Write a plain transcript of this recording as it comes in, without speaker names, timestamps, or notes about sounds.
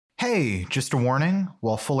Hey, just a warning.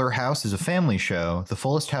 While Fuller House is a family show, the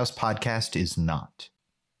Fullest House podcast is not.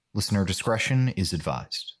 Listener discretion is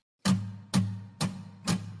advised.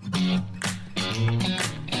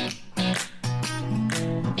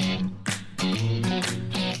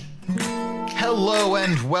 Hello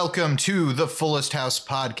and welcome to the Fullest House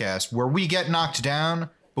podcast, where we get knocked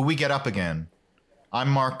down, but we get up again.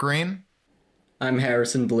 I'm Mark Green. I'm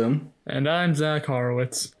Harrison Bloom. And I'm Zach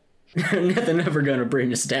Horowitz. Nothing ever gonna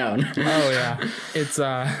bring us down. Oh yeah,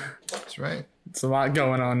 That's right. It's a lot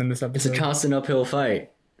going on in this episode. It's a constant uphill fight.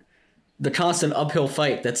 The constant uphill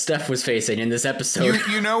fight that Steph was facing in this episode.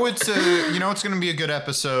 You know it's going to be a good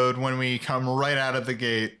episode when we come right out of the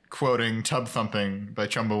gate quoting "Tub Thumping" by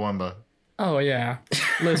Chumbawamba. Oh yeah.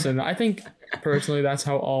 Listen, I think personally that's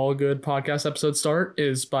how all good podcast episodes start,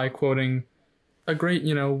 is by quoting a great,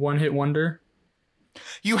 one-hit wonder.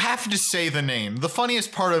 You have to say the name. The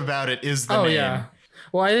funniest part about it is the name. Oh yeah.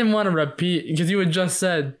 Well, I didn't want to repeat because you had just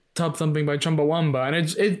said "Tub Thumping" by Chumbawamba, and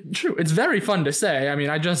it's true. It's very fun to say. I mean,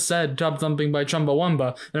 I just said "Tub Thumping" by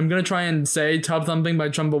Chumbawamba, and I'm gonna try and say "Tub Thumping" by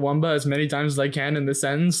Chumbawamba as many times as I can in the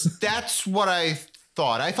sentence. That's what I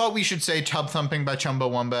thought. I thought we should say "Tub Thumping" by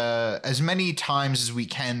Chumbawamba as many times as we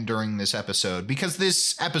can during this episode, because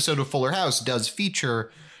this episode of Fuller House does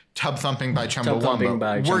feature "Tub Thumping" by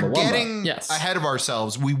Chumbawamba. We're getting ahead of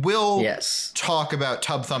ourselves. We will talk about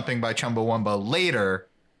 "Tub Thumping" by Chumbawamba later.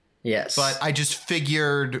 Yes. But I just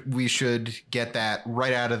figured we should get that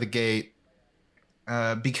right out of the gate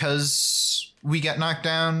because we get knocked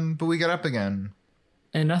down, but we get up again.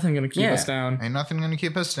 Ain't nothing gonna keep us down. Ain't nothing gonna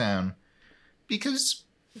keep us down. Because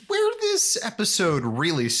where this episode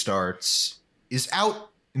really starts is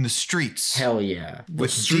out in the streets. Hell yeah.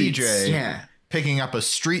 With DJ picking up a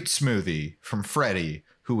street smoothie from Freddie,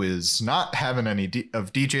 who is not having any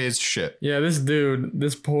of DJ's shit. Yeah, this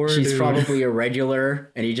poor dude. She's probably a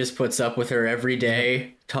regular, and he just puts up with her every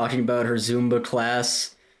day, talking about her Zumba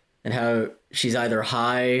class and how she's either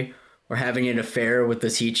high or having an affair with the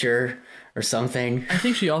teacher or something. I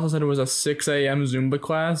think she also said it was a 6 a.m. Zumba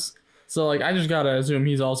class. So, I just gotta assume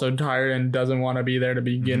he's also tired and doesn't want to be there to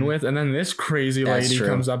begin with. And then this crazy lady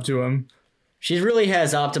comes up to him. She really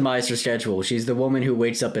has optimized her schedule. She's the woman who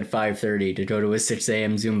wakes up at 5:30 to go to a 6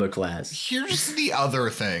 a.m. Zumba class. Here's the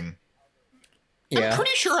other thing. Yeah. I'm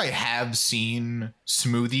pretty sure I have seen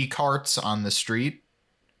smoothie carts on the street.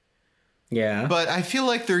 Yeah. But I feel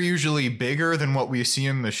like they're usually bigger than what we see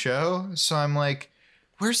in the show. So I'm like,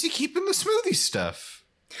 where's he keeping the smoothie stuff?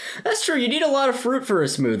 That's true. You need a lot of fruit for a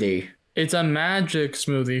smoothie. It's a magic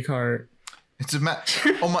smoothie cart. It's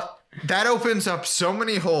oh my, that opens up so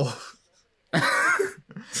many holes.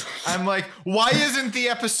 I'm like, why isn't the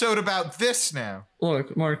episode about this now?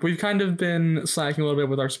 Look, Mark, we've kind of been slacking a little bit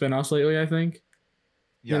with our spin-offs lately, I think.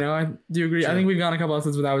 Yeah. Do you agree? Sure. I think we've gone a couple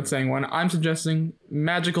episodes without saying one. I'm suggesting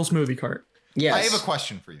magical smoothie cart. Yes. I have a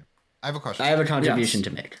question for you. I have a contribution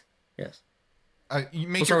to make. Yes. You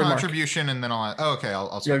make your contribution and then I'll... Oh, okay,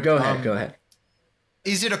 I'll start. Go ahead.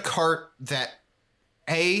 Is it a cart that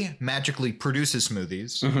A, magically produces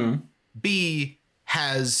smoothies, B,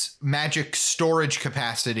 has magic storage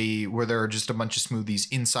capacity where there are just a bunch of smoothies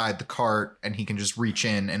inside the cart and he can just reach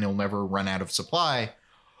in and he'll never run out of supply?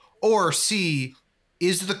 Or C,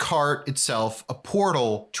 is the cart itself a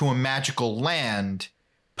portal to a magical land,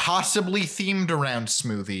 possibly themed around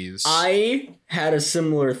smoothies? I had a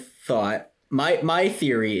similar thought. My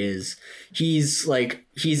theory is he's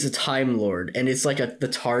a Time Lord, and it's like the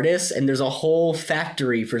TARDIS, and there's a whole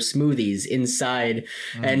factory for smoothies inside,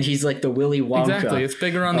 and he's like the Willy Wonka. Exactly, it's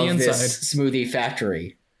bigger on the inside. This smoothie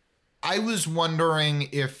factory. I was wondering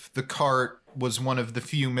if the cart was one of the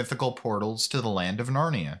few mythical portals to the land of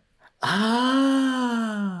Narnia. Ah,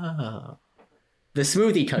 the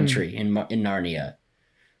smoothie country in Narnia,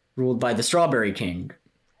 ruled by the Strawberry King.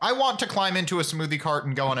 I want to climb into a smoothie cart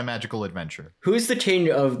and go on a magical adventure. Who's the king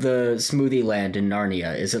of the smoothie land in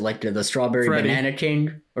Narnia? Is it like the Strawberry Banana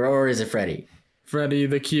King, or is it Freddy? Freddy,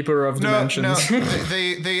 the keeper of dimensions. No,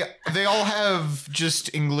 they all have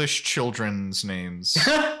just English children's names.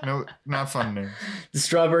 No, not fun names. The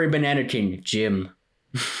Strawberry Banana King, Jim.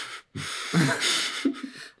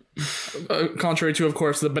 Contrary to, of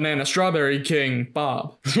course, the Banana Strawberry King,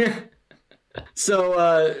 Bob.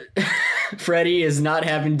 So, Freddy is not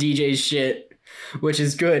having DJ's shit, which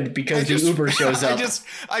is good because the Uber shows up.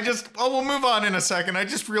 We'll move on in a second. I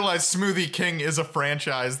just realized Smoothie King is a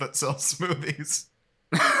franchise that sells smoothies.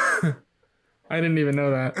 I didn't even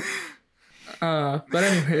know that. But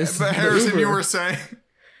anyways. But Harrison, you were saying?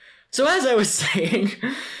 So as I was saying,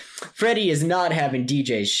 Freddy is not having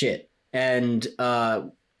DJ's shit, and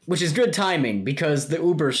which is good timing because the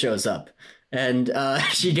Uber shows up. And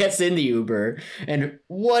she gets in the Uber, and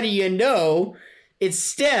what do you know? It's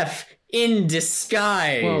Steph in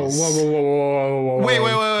disguise. Whoa. Wait.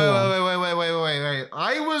 Hold on.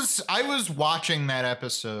 I was watching that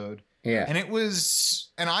episode. Yeah.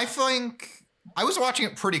 And I think I was watching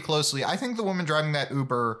it pretty closely. I think the woman driving that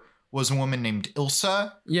Uber was a woman named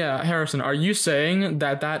Ilsa. Yeah, Harrison, are you saying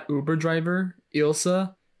that Uber driver,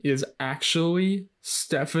 Ilsa, is actually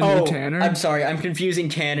Stephanie Tanner? I'm sorry. I'm confusing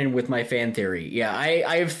canon with my fan theory. Yeah,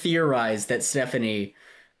 I have theorized that Stephanie,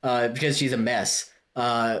 because she's a mess,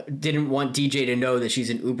 didn't want DJ to know that she's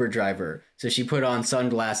an Uber driver. So she put on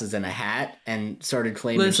sunglasses and a hat and started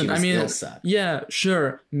claiming she was Ilsa. Yeah,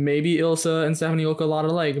 sure. Maybe Ilsa and Stephanie look a lot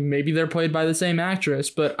alike. Maybe they're played by the same actress,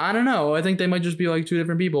 but I don't know. I think they might just be like two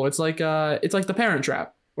different people. It's like The Parent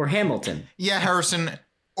Trap. Or Hamilton. Yeah, Harrison.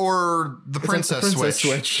 Or the Princess Switch.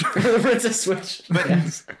 The Princess Switch. But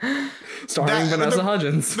yes. Starring Vanessa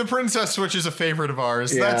Hudgens. The Princess Switch is a favorite of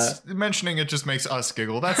ours. Yeah. That's mentioning it just makes us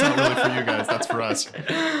giggle. That's not really for you guys. That's for us.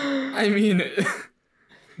 I mean,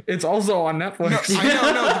 it's also on Netflix.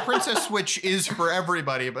 No. The Princess Switch is for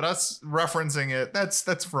everybody, but us referencing it,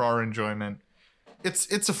 that's for our enjoyment.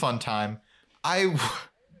 It's a fun time. I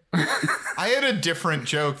had a different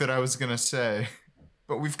joke that I was gonna say,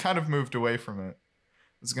 but we've kind of moved away from it.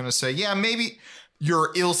 I was gonna say, yeah, maybe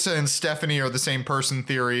your Ilsa and Stephanie are the same person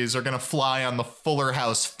theories are gonna fly on the Fuller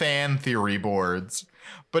House fan theory boards,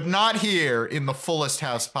 but not here in the Fullest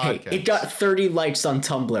House podcast. Hey, it got 30 likes on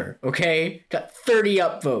Tumblr, okay? Got 30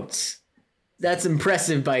 upvotes. That's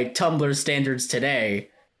impressive by Tumblr standards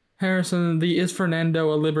today. Harrison, the Is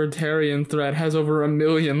Fernando a Libertarian thread has over 1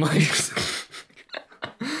 million likes.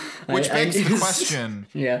 Which begs the question.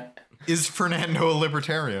 Yeah. Is Fernando a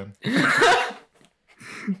libertarian?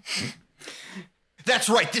 That's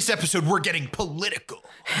right. This episode, we're getting political.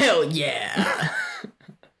 Hell yeah.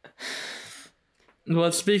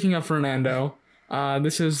 Well, speaking of Fernando,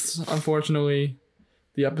 this is unfortunately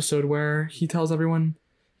the episode where he tells everyone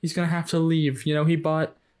he's going to have to leave. You know, he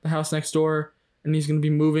bought the house next door and he's going to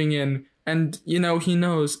be moving in. And, you know, he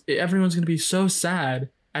knows everyone's going to be so sad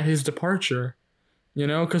at his departure, you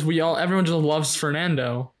know, because everyone just loves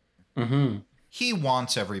Fernando. Mm-hmm. He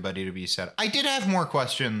wants everybody to be sad. I did have more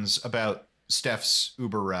questions about Steph's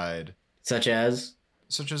Uber ride. Such as,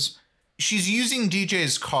 she's using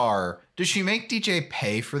DJ's car. Does she make DJ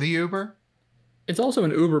pay for the Uber? It's also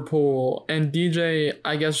an Uber pool, and DJ,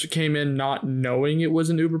 I guess, came in not knowing it was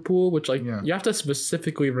an Uber pool, which, you have to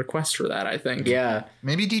specifically request for that, I think. Yeah.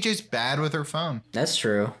 Maybe DJ's bad with her phone. That's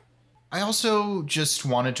true. I also just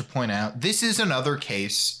wanted to point out, this is another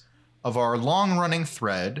case of our long-running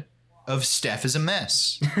thread of Steph is a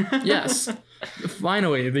mess. Yes.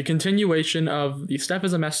 Finally, the continuation of the Steph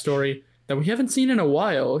is a mess story that we haven't seen in a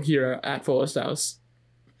while here at Fullest House.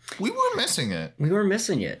 We were missing it.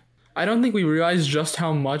 I don't think we realized just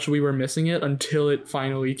how much we were missing it until it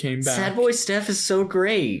finally came back. Sad Boy Steph is so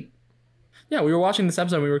great. Yeah, we were watching this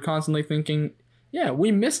episode and we were constantly thinking, yeah,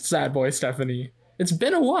 we missed Sad Boy Stephanie. It's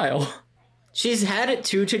been a while. She's had it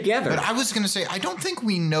two together. But I was going to say, I don't think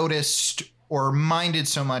we noticed or minded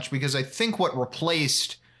so much because I think what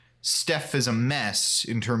replaced Steph is a mess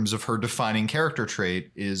in terms of her defining character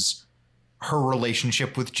trait is her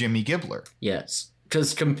relationship with Jimmy Gibbler. Yes,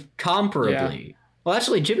 because comparably... Yeah. Well,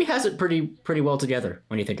 actually, Jimmy has it pretty well together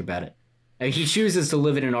when you think about it. He chooses to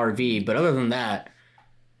live in an RV, but other than that,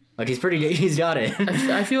 he's got it.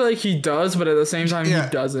 I feel like he does, but at the same time, he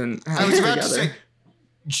doesn't have it together. To say,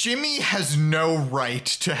 Jimmy has no right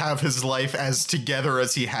to have his life as together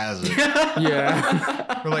as he has it.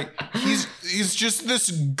 Yeah. He's just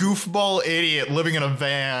this goofball idiot living in a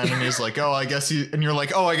van, and he's like, and you're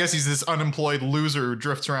like, I guess he's this unemployed loser who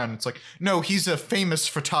drifts around. It's like, no, he's a famous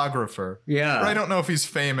photographer. Yeah. Or I don't know if he's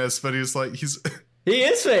famous, but he's He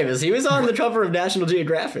is famous. He was on the cover of National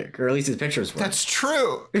Geographic, or at least his pictures were. That's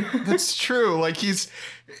true. That's true. Like he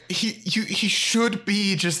should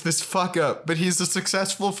be just this fuck up, but he's a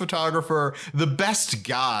successful photographer, the best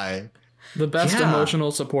guy. The best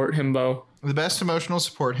emotional support himbo. The best emotional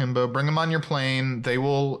support himbo. Bring him on your plane. They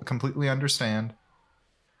will completely understand.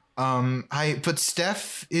 But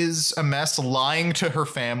Steph is a mess, lying to her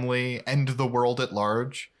family and the world at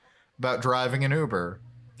large about driving an Uber.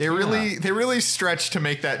 They really stretch to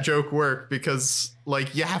make that joke work because,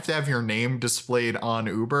 you have to have your name displayed on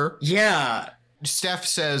Uber. Yeah. Steph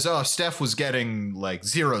says, Steph was getting,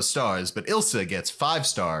 0 stars, but Ilsa gets 5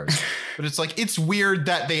 stars. But it's weird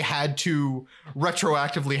that they had to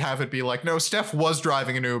retroactively have it be no, Steph was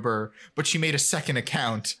driving an Uber, but she made a second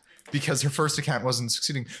account because her first account wasn't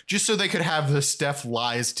succeeding, just so they could have the Steph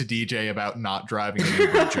lies to DJ about not driving an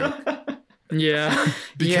Uber joke. Yeah.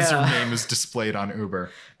 because Yeah. her name is displayed on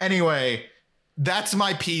Uber. Anyway, that's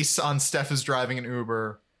my piece on Steph is driving an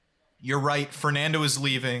Uber. You're right. Fernando is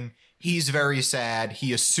leaving. He's very sad.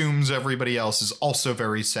 He assumes everybody else is also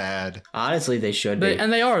very sad. Honestly, they should be.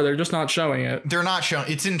 And they are. They're just not showing it. They're not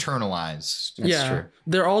showing. It's internalized. That's true.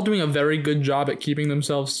 They're all doing a very good job at keeping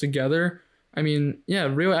themselves together. I mean, yeah,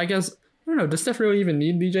 really, I guess, I don't know, does Steph really even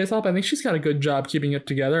need DJ's help? I think she's got a good job keeping it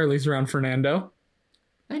together, at least around Fernando.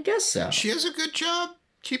 I guess so. She has a good job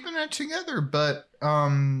keeping it together, but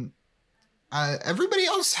everybody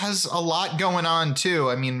else has a lot going on too.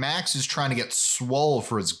 I mean, Max is trying to get swole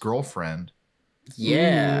for his girlfriend.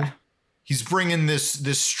 Yeah. He's bringing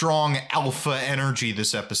this strong alpha energy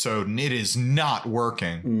this episode, and it is not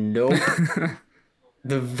working. Nope.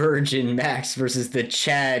 The Virgin Max versus the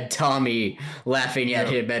Chad Tommy laughing at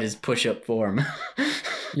him at his push-up form.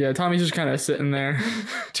 Yeah, Tommy's just kind of sitting there.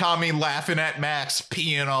 Tommy laughing at Max,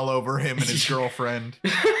 peeing all over him and his girlfriend.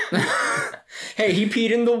 Hey, he peed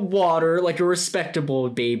in the water like a respectable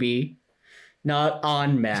baby. Not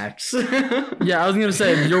on Max. Yeah, I was going to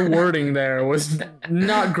say, your wording there was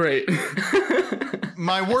not great.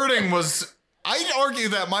 My wording was... I'd argue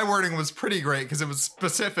that my wording was pretty great because it was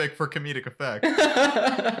specific for comedic effect.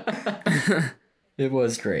 It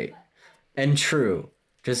was great. And true.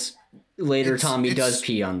 Just later Tommy does it's-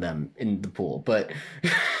 pee on them in the pool, but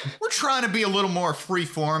We're trying to be a little more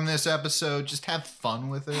free-form this episode. Just have fun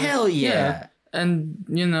with it. hell yeah. And,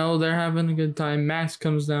 you know, they're having a good time. Max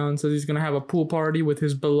comes down and says he's going to have a pool party with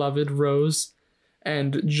his beloved Rose.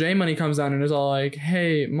 And J Money comes down and is all like,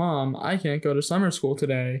 hey, Mom, I can't go to summer school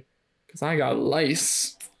today because I got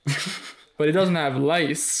lice. But he doesn't have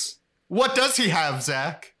lice. What does he have,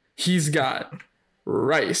 Zach? He's got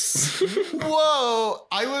rice. Whoa!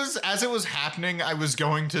 As it was happening, I was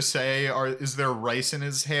going to say, is there rice in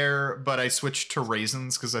his hair? But I switched to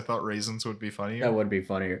raisins because I thought raisins would be funnier. That would be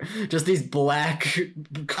funnier. Just these black I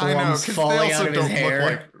know, clumps 'cause falling they out also of his don't hair.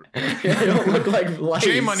 look like... They don't look like lice.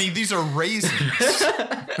 J-Money, these are raisins.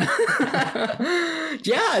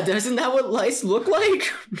 Yeah, isn't that what lice look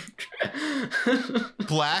like?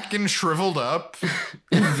 Black and shriveled up.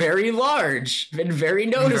 Very large and very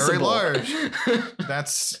noticeable. Very large.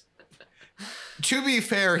 That's... To be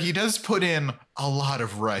fair, he does put in a lot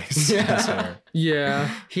of rice in his hair. Yeah.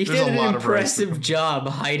 He There's did a an lot of rice. impressive job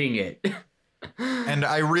hiding it. And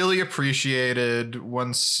I really appreciated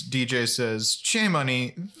once DJ says,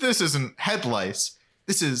 J-Money, this isn't head lice.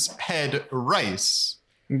 This is head rice.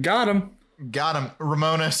 Got him. Got him.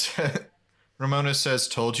 Ramona says,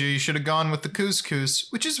 told you should have gone with the couscous,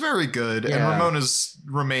 which is very good. And Yeah. Ramona's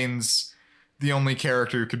remains the only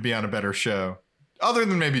character who could be on a better show. Other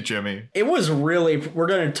than maybe Jimmy. It was really, we're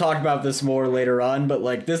going to talk about this more later on, but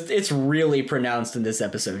like this, it's really pronounced in this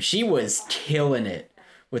episode. She was killing it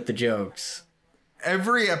with the jokes.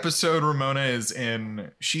 Every episode Ramona is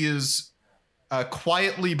in, she is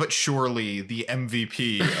quietly but surely the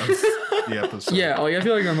MVP of the episode. Yeah, like, I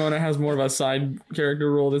feel like Ramona has more of a side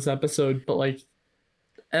character role this episode, but like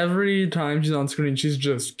every time she's on screen, she's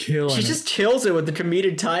just killing She it. just kills it with the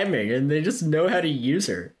comedic timing, and they just know how to use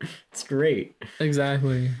her. It's great.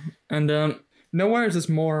 Exactly. And nowhere is this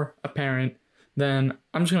more apparent than,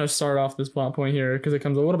 I'm just going to start off this plot point here because it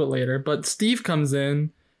comes a little bit later, but Steve comes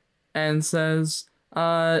in and says,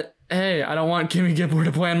 hey, I don't want Kimmy Gibbler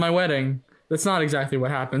to plan my wedding. That's not exactly what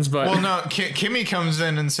happens, but... Well, no, Kimmy comes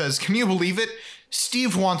in and says, can you believe it?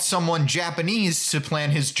 Steve wants someone Japanese to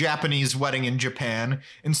plan his Japanese wedding in Japan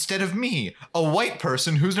instead of me, a white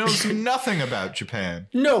person who knows nothing about Japan.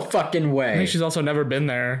 No fucking I way. think she's also never been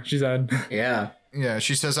there, she said. Yeah. Yeah,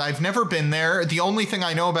 she says, I've never been there. The only thing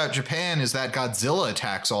I know about Japan is that Godzilla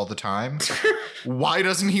attacks all the time. Why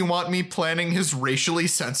doesn't he want me planning his racially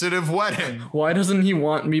sensitive wedding? Why doesn't he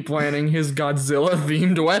want me planning his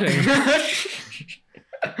Godzilla-themed wedding?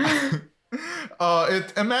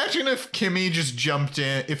 Imagine if Kimmy just jumped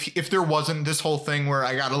in, if there wasn't this whole thing where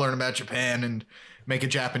I gotta learn about Japan and make a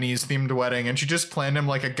Japanese themed wedding, and she just planned him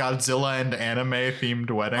like a Godzilla and anime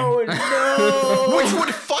themed wedding. Oh no! Which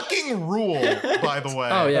would fucking rule, by the way.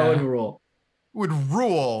 Oh, yeah. That would rule. Would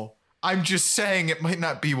rule. I'm just saying it might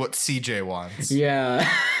not be what CJ wants. Yeah.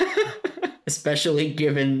 Especially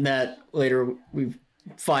given that later we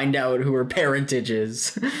find out who her parentage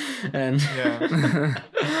is. And Yeah.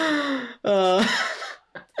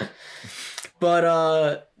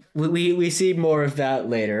 but we see more of that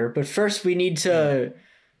later. But first we need to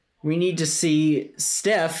see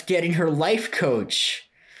Steph getting her life coach.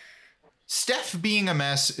 Steph being a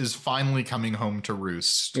mess is finally coming home to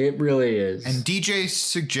roost. It really is. And DJ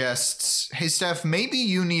suggests, hey, Steph, maybe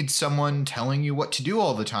you need someone telling you what to do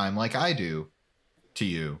all the time like I do to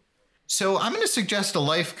you. So I'm going to suggest a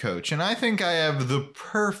life coach, and I think I have the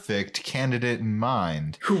perfect candidate in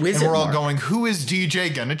mind. Who is and it, we're all Mark? going, who is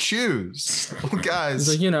DJ gonna choose? Well, guys,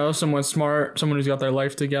 It's like, someone smart, someone who's got their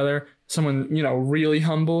life together, someone, really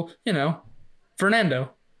humble,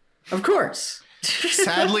 Fernando. Of course.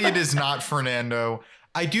 sadly, it is not Fernando.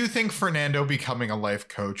 I do think Fernando becoming a life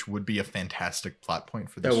coach would be a fantastic plot point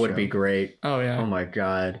for this That would show. be great. Oh, yeah. Oh my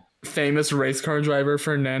god. Famous race car driver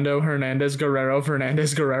Fernando Hernandez Guerrero.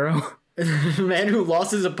 The man who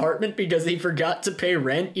lost his apartment because he forgot to pay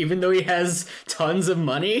rent even though he has tons of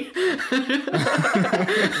money.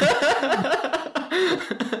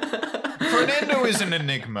 Fernando is an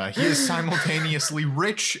enigma. He is simultaneously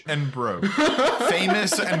rich and broke,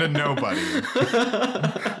 famous and a nobody.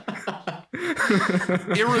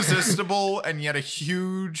 Irresistible and yet a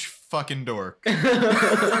huge fucking dork.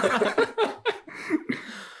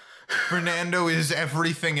 Fernando is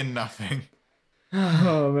everything and nothing.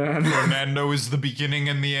 Oh, man. Fernando is the beginning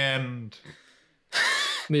and the end.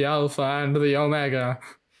 The Alpha and the Omega.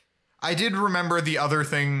 I did remember the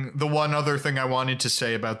one other thing I wanted to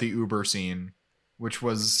say about the Uber scene, which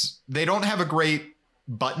was they don't have a great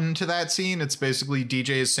button to that scene. It's basically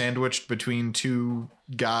DJ is sandwiched between two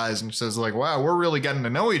guys and says like, wow, we're really getting to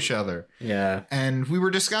know each other. Yeah. And we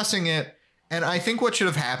were discussing it. And I think what should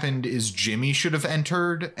have happened is Jimmy should have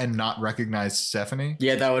entered and not recognized Stephanie.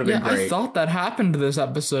 Yeah, that would have Yeah, been great. I thought that happened this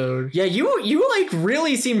episode. Yeah, you like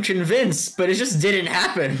really seemed convinced, but it just didn't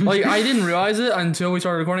happen. Like, I didn't realize it until we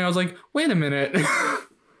started recording. I was like, wait a minute.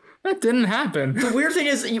 That didn't happen. The weird thing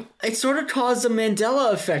is, it sort of caused a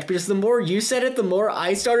Mandela effect because the more you said it, the more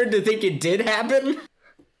I started to think it did happen.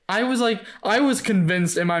 I was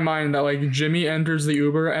convinced in my mind that like Jimmy enters the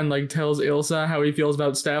Uber and like tells Ilsa how he feels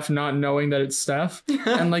about Steph, not knowing that it's Steph.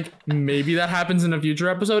 And like maybe that happens in a future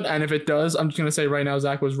episode. And if it does, I'm just gonna say right now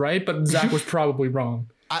Zach was right, but Zach was probably wrong.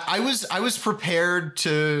 I was prepared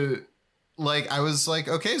to I was like,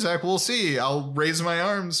 okay, Zach, we'll see. I'll raise my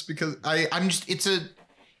arms because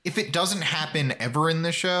if it doesn't happen ever in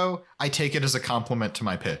the show, I take it as a compliment to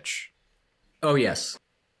my pitch. Oh, yes.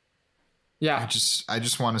 Yeah. I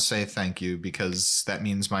just want to say thank you because that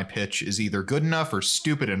means my pitch is either good enough or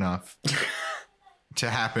stupid enough to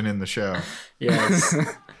happen in the show. Yes.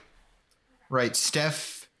 Right.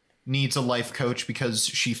 Steph needs a life coach because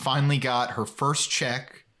she finally got her first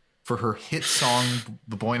check for her hit song,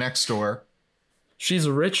 The Boy Next Door. She's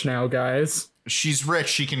rich now, guys. She's rich.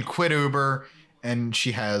 She can quit Uber and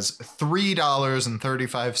she has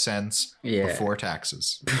 $3.35 before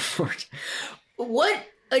taxes. What?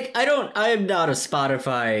 Like, I am not a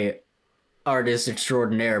Spotify artist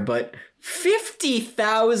extraordinaire, but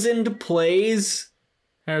 50,000 plays?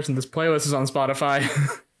 Harrison, this playlist is on Spotify.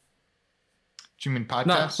 Do you mean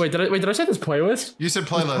podcast? No, wait, did I say this playlist? You said This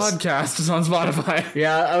playlist. podcast is on Spotify.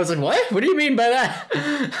 Yeah, I was like, what? What do you mean by that?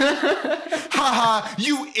 Haha,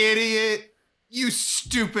 you idiot. You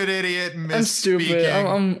stupid idiot. I'm stupid.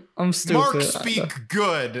 I'm stupid. Mark speak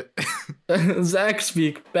good. Zach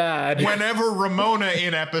speak bad. Whenever Ramona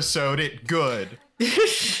in episode, it good.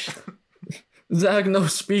 Zach no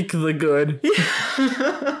speak the good.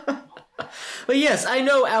 But yes, I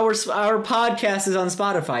know our podcast is on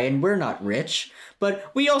Spotify, and we're not rich, but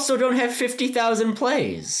we also don't have 50,000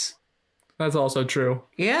 plays. That's also true.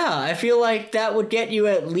 Yeah, I feel like that would get you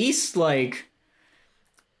at least, like,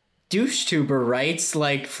 douche-tuber rights,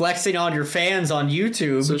 like flexing on your fans on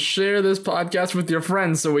YouTube. So share this podcast with your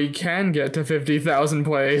friends so we can get to 50,000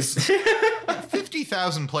 plays.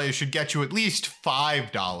 50,000 plays should get you at least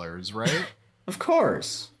 $5, right? Of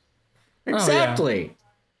course. yeah. Exactly.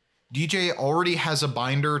 DJ already has a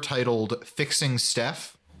binder titled Fixing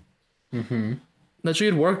Steph. That she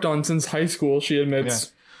had worked on since high school, she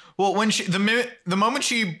admits. Well, when the moment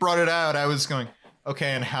she brought it out, I was going,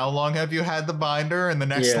 okay, and how long have you had the binder? And the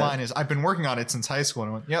next line is, I've been working on it since high school.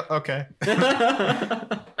 And I went, yep, okay.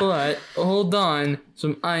 But hold on,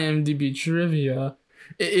 some IMDb trivia.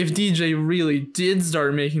 If DJ really did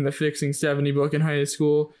start making the Fixing Stephanie book in high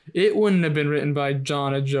school, it wouldn't have been written by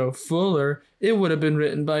Donna Jo Fuller. It would have been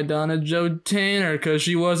written by Donna Jo Tanner because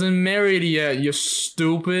she wasn't married yet, you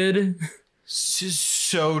stupid. This is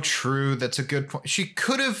so true. That's a good point. She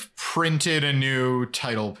could have printed a new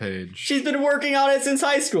title page. She's been working on it since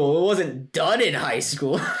high school. It wasn't done in high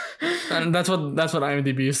school. And that's what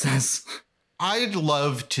IMDb says. I'd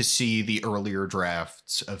love to see the earlier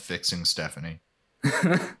drafts of Fixing Stephanie.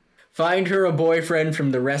 Find her a boyfriend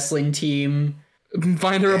from the wrestling team.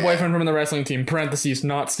 Find her a boyfriend from the wrestling team, parentheses,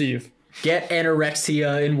 not Steve. get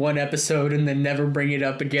anorexia in one episode and then never bring it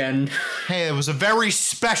up again. Hey, it was a very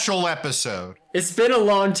special episode. It's been a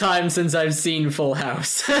long time since I've seen Full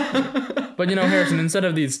House. But, Harrison, instead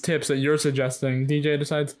of these tips that you're suggesting, DJ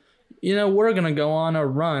decides, we're going to go on a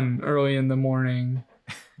run early in the morning.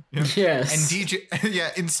 Yes. And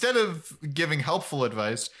DJ, instead of giving helpful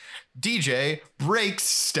advice, DJ breaks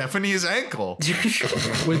Stephanie's ankle.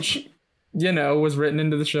 Which, was written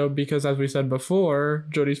into the show because, as we said before,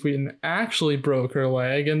 Jodie Sweetin actually broke her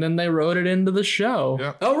leg, and then they wrote it into the show.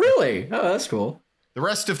 Yep. Oh, really? Oh, that's cool. The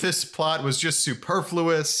rest of this plot was just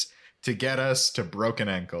superfluous to get us to broken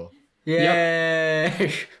ankle. Yay!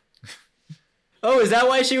 Yep. Oh, is that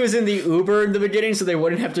why she was in the Uber in the beginning, so they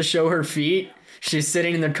wouldn't have to show her feet? She's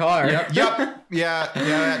sitting in the car. Yep. Yeah,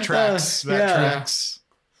 that tracks. Tracks.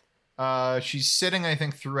 She's sitting, I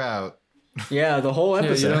think, throughout. Yeah, the whole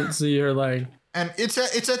episode. Yeah, you don't see her leg. And it's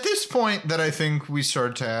at this point that I think we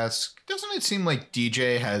start to ask, doesn't it seem like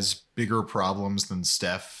DJ has bigger problems than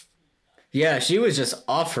Steph? Yeah, she was just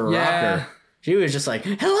off her rocker. She was just like,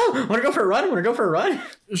 hello, want to go for a run?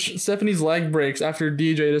 Stephanie's leg breaks after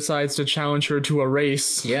DJ decides to challenge her to a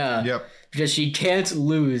race. Yeah. Yep. Because she can't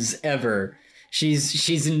lose ever.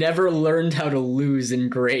 She's never learned how to lose in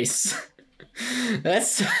Grace.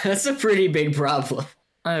 That's a pretty big problem.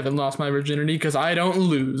 I haven't lost my virginity because I don't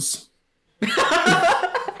lose.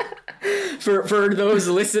 For those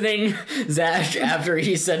listening, Zach, after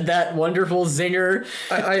he said that wonderful zinger,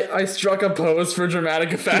 I struck a pose for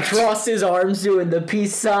dramatic effect. Crossed his arms doing the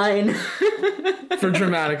peace sign. For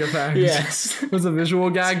dramatic effect. Yes. It was a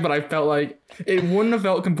visual gag, but I felt like it wouldn't have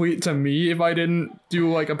felt complete to me if I didn't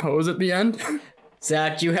do like a pose at the end.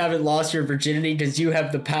 Zach, you haven't lost your virginity because you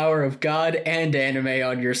have the power of God and anime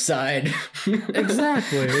on your side.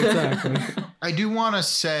 Exactly. I do want to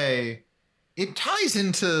say it ties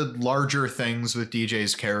into larger things with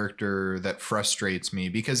DJ's character that frustrates me,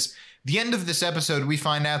 because the end of this episode, we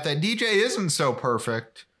find out that DJ isn't so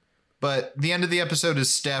perfect, but the end of the episode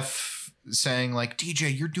is Steph saying like,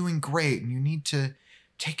 DJ, you're doing great and you need to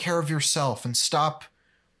take care of yourself and stop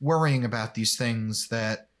worrying about these things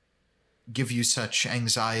that give you such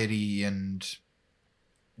anxiety and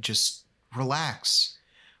just relax,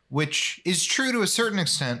 which is true to a certain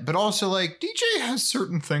extent, but also like DJ has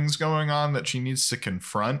certain things going on that she needs to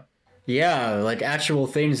confront. Yeah, like actual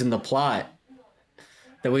things in the plot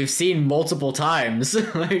that we've seen multiple times.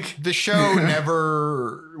 Like the show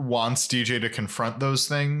never wants DJ to confront those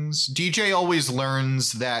things. DJ always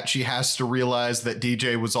learns that she has to realize that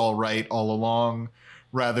DJ was all right all along,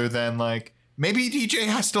 rather than like, maybe DJ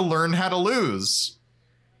has to learn how to lose.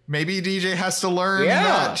 Maybe DJ has to learn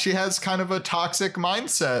that she has kind of a toxic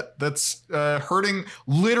mindset that's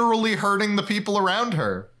literally hurting the people around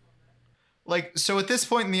her. Like, so at this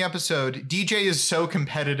point in the episode, DJ is so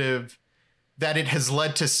competitive that it has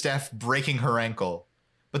led to Steph breaking her ankle.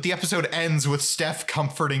 But the episode ends with Steph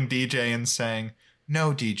comforting DJ and saying,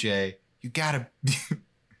 no, DJ, you gotta...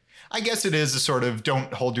 I guess it is a sort of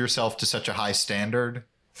don't hold yourself to such a high standard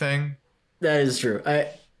thing. That is true.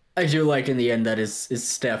 I do like in the end that is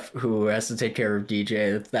Steph who has to take care of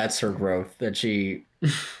DJ. That's her growth, that she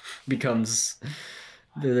becomes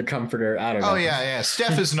the comforter. I don't know. Oh, yeah.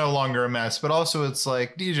 Steph is no longer a mess, but also it's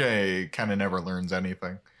like DJ kind of never learns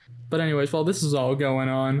anything. But anyways, while this is all going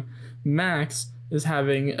on, Max is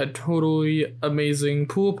having a totally amazing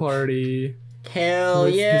pool party. Hell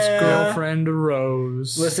with yeah. his girlfriend,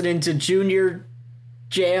 Rose. Listening to Junior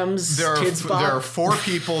Jams. There are 4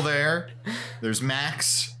 people there. There's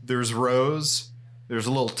Max, there's Rose, there's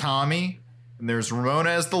little Tommy, and there's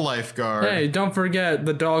Ramona as the lifeguard. Hey, don't forget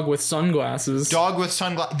the dog with sunglasses. Dog with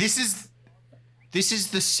sunglasses. This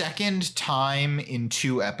is the second time in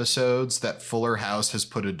 2 episodes that Fuller House has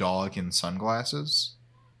put a dog in sunglasses.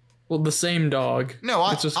 Well, the same dog. No,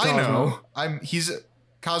 it's just I Cosmo. know.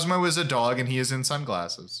 Cosmo is a dog and he is in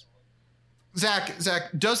sunglasses. Zach,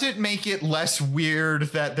 does it make it less weird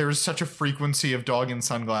that there's such a frequency of dog in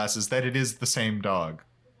sunglasses that it is the same dog?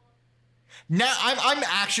 Now, I'm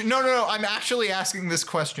actually asking this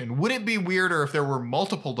question. Would it be weirder if there were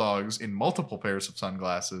multiple dogs in multiple pairs of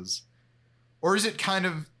sunglasses? Or is it kind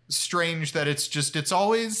of strange that it's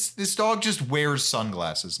always, this dog just wears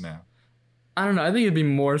sunglasses now? I don't know. I think it'd be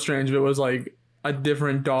more strange if it was like a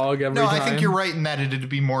different dog every time. No, I think you're right in that it'd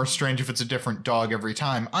be more strange if it's a different dog every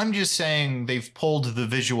time. I'm just saying they've pulled the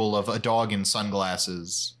visual of a dog in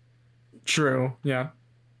sunglasses. True, yeah.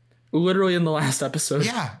 Literally in the last episode.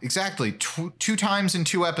 Yeah, exactly. 2 times in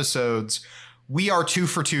 2 episodes. We are 2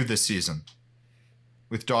 for 2 this season.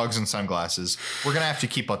 with dogs and sunglasses. We're going to have to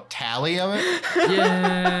keep a tally of it.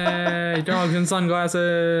 Yay! Dogs and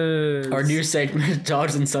sunglasses. Our new segment,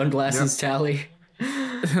 Dogs and Sunglasses Tally.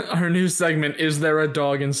 Our new segment, Is There a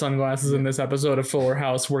Dog in Sunglasses in this episode of Fuller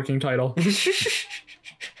House? Working title.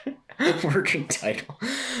 Working title.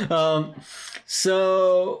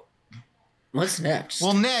 So what's next?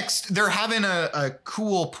 Well, next, they're having a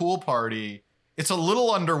cool pool party. It's a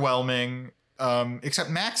little underwhelming, except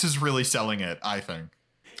Max is really selling it, I think.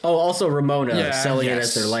 Oh, also Ramona selling it yes.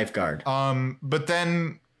 as their lifeguard. But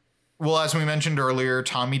then, well, as we mentioned earlier,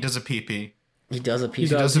 Tommy does a pee-pee. He does a He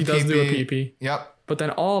piece. does do a pee-pee. Yep. But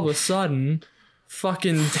then all of a sudden,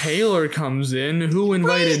 fucking Taylor comes in. Who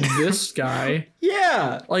invited this guy?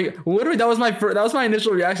 Yeah. Like, literally, that was my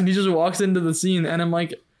initial reaction. He just walks into the scene, and I'm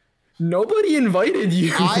like, nobody invited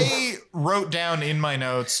you. I wrote down in my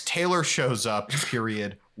notes, Taylor shows up,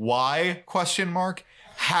 period. Why? Question mark.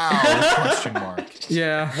 How? Question mark.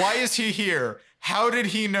 Yeah. Why is he here? How did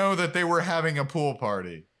he know that they were having a pool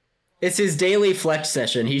party? It's his daily flex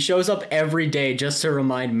session. He shows up every day just to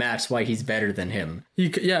remind Max why he's better than him. He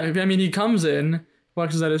comes in,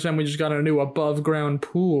 flexes that his family just got a new above ground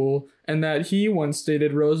pool, and that he once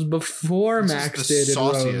dated Rose before Max dated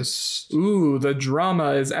Rose. Ooh, the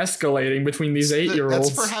drama is escalating between these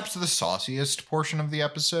 8-year-olds. That's perhaps the sauciest portion of the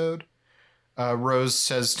episode. Rose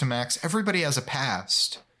says to Max, everybody has a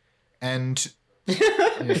past. And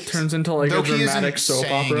it turns into like a dramatic soap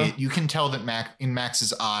opera. You can tell that in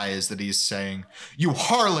Max's eyes that he's saying, "You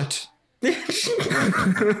harlot! You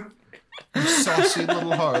saucy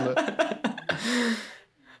little harlot."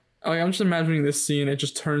 Oh, I'm just imagining this scene. It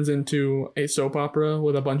just turns into a soap opera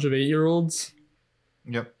with a bunch of 8-year-olds.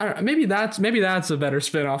 Yep. I don't know, maybe that's a better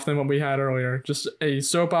spin-off than what we had earlier. Just a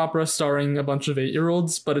soap opera starring a bunch of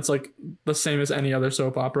 8-year-olds, but it's like the same as any other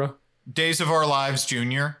soap opera. Days of Our Lives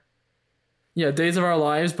Junior. Yeah, Days of Our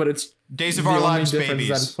Lives, but it's Days of Our Lives Babies. That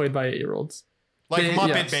Babies. it's played by 8-year-olds. Like Muppet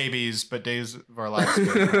yes. Babies, but Days of Our Lives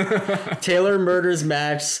Babies. Taylor murders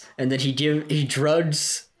Max, and then he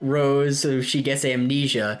drugs Rose so she gets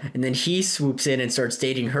amnesia, and then he swoops in and starts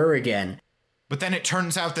dating her again. But then it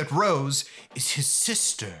turns out that Rose is his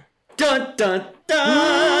sister. Dun dun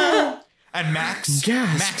dun! And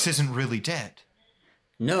Max isn't really dead.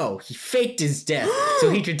 No, he faked his death so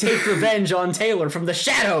he could take revenge on Taylor from the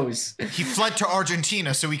shadows. He fled to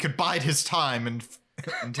Argentina so he could bide his time and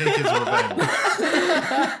take his revenge.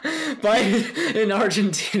 In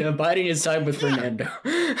Argentina, biding his time with Fernando.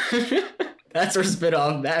 That's our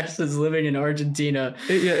spinoff. Max is living in Argentina.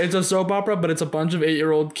 It's a soap opera, but it's a bunch of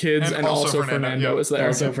 8-year-old kids, and also Fernando is there.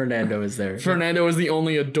 Also, Fernando is there. Fernando is the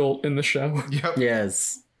only adult in the show. Yep.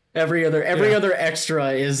 Yes. Every other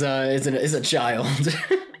extra is a child.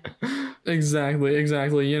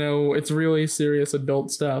 Exactly. You know, it's really serious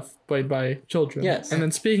adult stuff played by children. Yes. And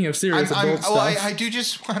then speaking of serious adult stuff, I do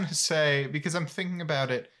just want to say, because I'm thinking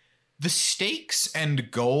about it, the stakes and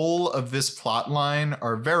goal of this plot line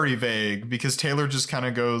are very vague, because Taylor just kind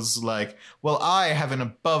of goes like, well, I have an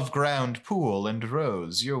above ground pool, and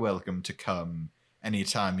Rose, you're welcome to come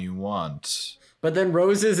anytime you want. But then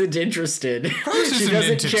Rose isn't interested. Rose she isn't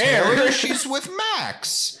doesn't into care. Taylor. She's with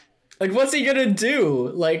Max. Like, what's he gonna do?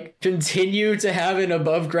 Like, continue to have an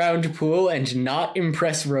above ground pool and not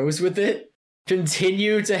impress Rose with it?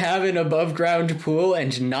 Continue to have an above ground pool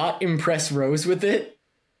and not impress Rose with it?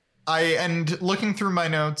 And looking through my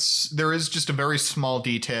notes, there is just a very small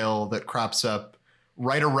detail that crops up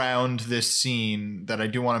right around this scene that I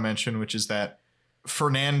do want to mention, which is that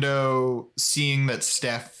Fernando, seeing that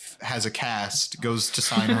Steph has a cast, goes to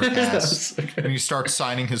sign her cast, and he starts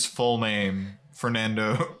signing his full name,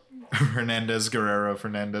 Fernandez Guerrero.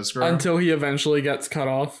 Until he eventually gets cut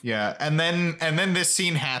off. Yeah, and then this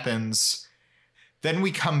scene happens. Then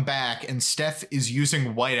we come back, and Steph is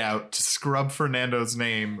using whiteout to scrub Fernando's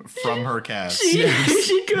name from her cast.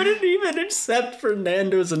 She couldn't even accept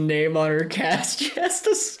Fernando's name on her cast. She has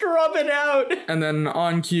to scrub it out. And then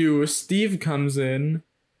on cue, Steve comes in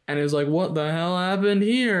and is like, what the hell happened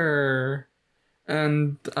here?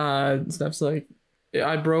 And Steph's like,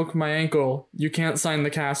 I broke my ankle. You can't sign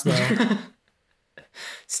the cast, though.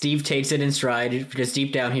 Steve takes it in stride, because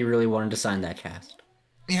deep down he really wanted to sign that cast.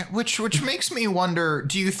 Yeah, which makes me wonder,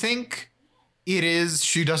 do you think it is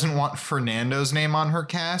she doesn't want Fernando's name on her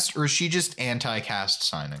cast, or is she just anti-cast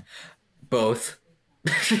signing? Both.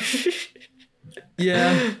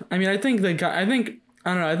 Yeah, I mean, I think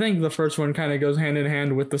the first one kind of goes hand in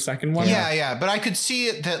hand with the second one. Yeah, but I could see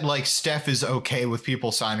it that, like, Steph is okay with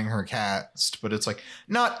people signing her cast, but it's like,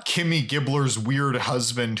 not Kimmy Gibbler's weird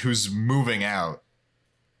husband who's moving out.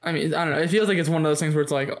 I mean, I don't know. It feels like it's one of those things where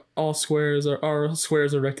it's like all squares are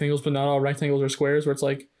squares or rectangles, but not all rectangles are squares. Where it's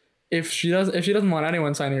like if she doesn't want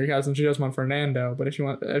anyone signing her cast, then she doesn't want Fernando. But if she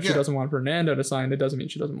doesn't want Fernando to sign, it doesn't mean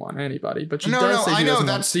she doesn't want anybody. But she does say she doesn't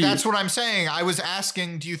want Steve. That's what I'm saying. I was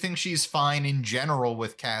asking, do you think she's fine in general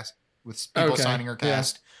with people signing her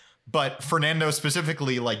cast? Yeah. But Fernando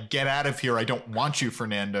specifically, like, get out of here. I don't want you,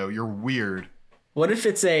 Fernando. You're weird. What if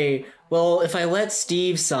it's if I let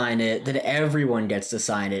Steve sign it, then everyone gets to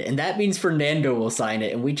sign it, and that means Fernando will sign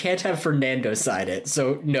it, and we can't have Fernando sign it,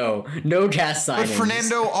 so no cast signings. But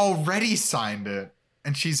Fernando already signed it,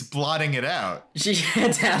 and she's blotting it out. She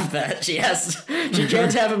can't have that. She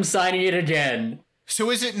can't have him signing it again.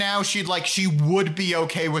 So is it now she would be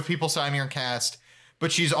okay with people signing her cast,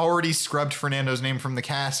 but she's already scrubbed Fernando's name from the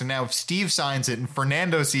cast, and now if Steve signs it and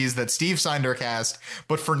Fernando sees that Steve signed her cast,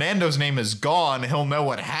 but Fernando's name is gone, he'll know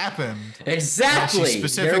what happened. Exactly. She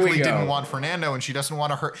specifically didn't want Fernando, and she doesn't want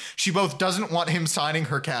to hurt. She both doesn't want him signing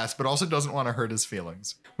her cast, but also doesn't want to hurt his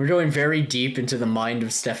feelings. We're going very deep into the mind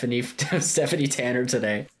of Stephanie Tanner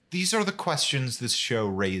today. These are the questions this show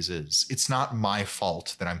raises. It's not my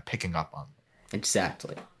fault that I'm picking up on them.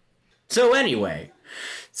 Exactly. So anyway,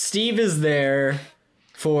 Steve is there.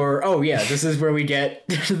 This is where we get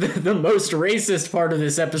the most racist part of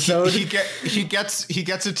this episode. He gets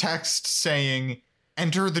a text saying,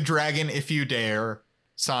 "Enter the dragon if you dare,"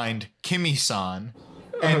 signed Kimmy-san.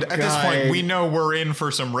 And at this point, we know we're in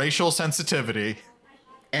for some racial sensitivity.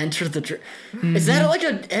 Enter the Is that like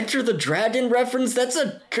a Enter the Dragon reference? That's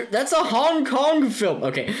a Hong Kong film.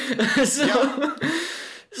 Okay.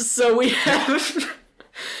 So we have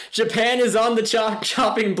Japan is on the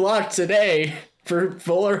chopping block today. For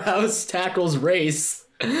Fuller House tackles race.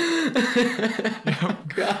 Oh,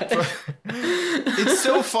 God. It's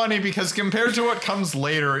so funny because compared to what comes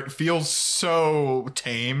later, it feels so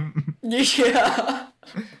tame. Yeah.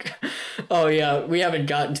 Oh, yeah. We haven't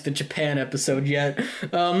gotten to the Japan episode yet.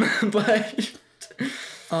 But...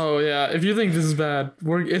 Oh, yeah. If you think this is bad,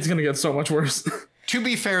 it's going to get so much worse. To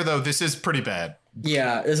be fair, though, this is pretty bad.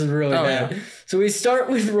 Yeah, this is really bad. Yeah. So we start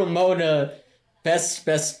with Ramona...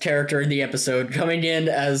 Best character in the episode, coming in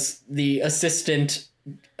as the assistant,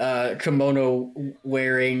 kimono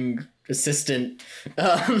wearing assistant,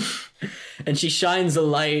 and she shines a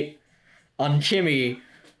light on Kimmy,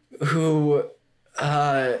 who,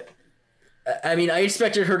 I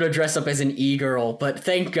expected her to dress up as an e-girl, but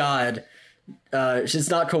thank God, she's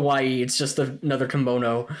not kawaii, it's just another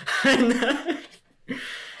kimono, and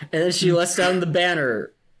then she lets down the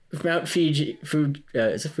banner. Mount Fiji,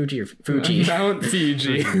 is it Fuji or Fuji? Mount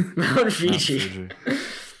Fiji. Mount Fiji.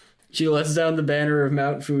 She lets down the banner of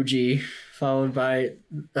Mount Fuji, followed by,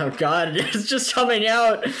 oh God, it's just coming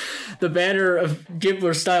out, the banner of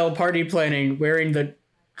Gibbler-style party planning, wearing the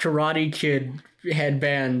Karate Kid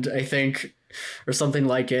headband, I think, or something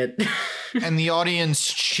like it. And the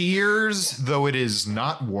audience cheers, though it is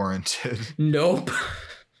not warranted. Nope.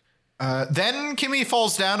 Then Kimmy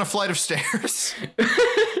falls down a flight of stairs.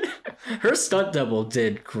 Her stunt double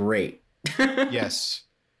did great. Yes.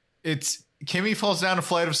 Kimmy falls down a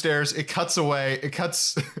flight of stairs. It cuts away. It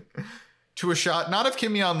cuts to a shot, not of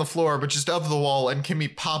Kimmy on the floor, but just of the wall. And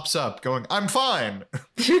Kimmy pops up going, "I'm fine."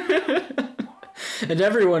 And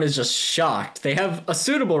everyone is just shocked. They have a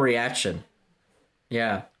suitable reaction.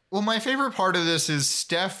 Yeah. Well, my favorite part of this is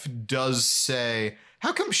Steph does say,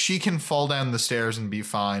 "How come she can fall down the stairs and be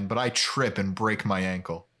fine, but I trip and break my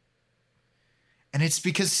ankle?" And it's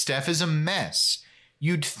because Steph is a mess.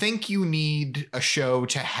 You'd think you need a show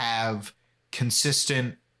to have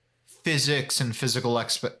consistent physics and physical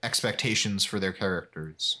expectations for their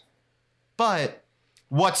characters. But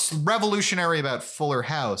what's revolutionary about Fuller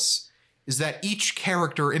House is that each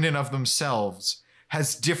character in and of themselves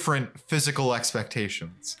has different physical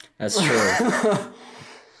expectations. That's true.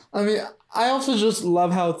 I mean, I also just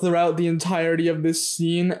love how throughout the entirety of this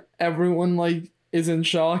scene, everyone is in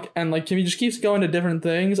shock, and Kimmy just keeps going to different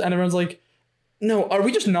things, and everyone's like, "No, are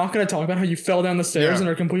we just not going to talk about how you fell down the stairs and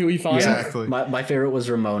are completely fine?" Exactly. My favorite was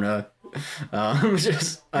Ramona. I'm still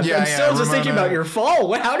just thinking about your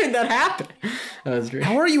fall. How did that happen? That was great.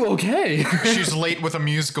 How are you okay? She's late with a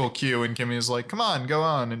musical cue, and Kimmy's like, "Come on, go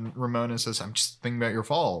on." And Ramona says, "I'm just thinking about your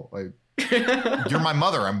fall. You're my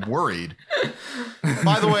mother. I'm worried."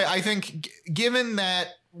 By the way, I think given that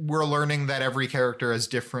we're learning that every character has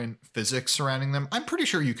different physics surrounding them, I'm pretty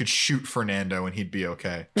sure you could shoot Fernando and he'd be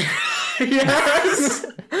okay. Yes.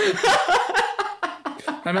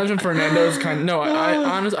 I imagine Fernando's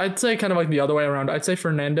I'd say kind of like the other way around. I'd say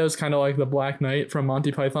Fernando's kind of like the Black Knight from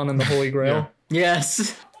Monty Python and the Holy Grail. Yeah.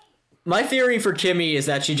 Yes. My theory for Kimmy is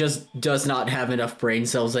that she just does not have enough brain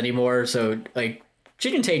cells anymore, so She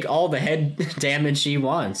can take all the head damage she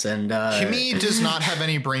wants, and Kimmy does not have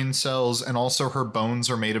any brain cells, and also her bones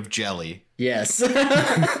are made of jelly. yes.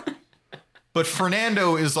 But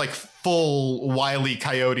Fernando is like full Wile E.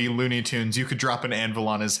 Coyote Looney Tunes. You could drop an anvil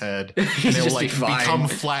on his head, and it'll just like be fine. become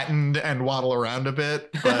flattened and waddle around a bit,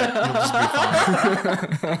 but he'll just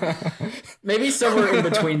be fine. Maybe somewhere in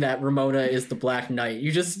between that, Ramona is the Black Knight.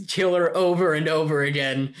 You just kill her over and over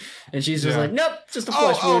again, and she's just Yeah. like, nope, just a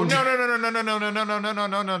flesh Oh wound.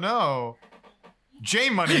 no.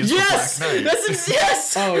 J Money is Yes, the Black Knight.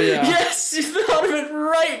 yes. Oh, yeah. Yes, you thought of it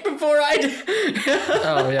right before I did.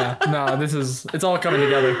 Oh yeah, no, it's all coming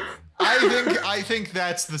together. I think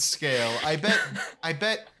that's the scale. I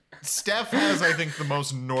bet Steph has, I think, the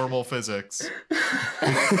most normal physics.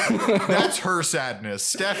 That's her sadness.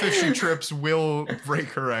 Steph, if she trips, will break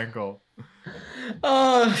her ankle.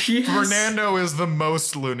 Oh, yes. Fernando is the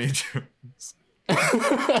most Looney Tunes.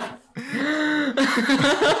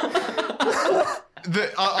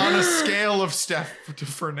 On a scale of Steph to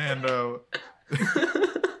Fernando.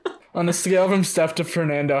 On a scale from Steph to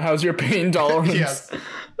Fernando, how's your pain tolerance? Yes.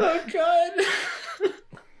 Oh, God.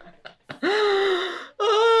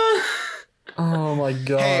 Oh my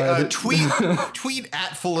god. Hey, tweet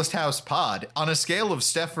at Fullest House Pod. On a scale of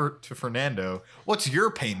Steph to Fernando, what's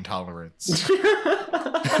your pain tolerance?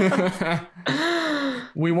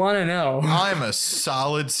 We want to know. I'm a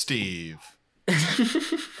solid Steve.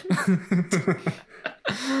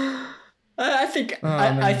 I think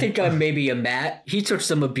I think I'm maybe a Matt. He took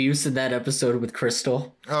some abuse in that episode with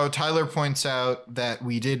Crystal. Oh, Tyler points out that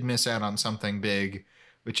we did miss out on something big,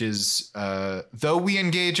 which is though we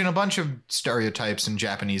engage in a bunch of stereotypes and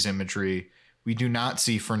Japanese imagery, we do not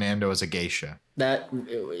see Fernando as a geisha.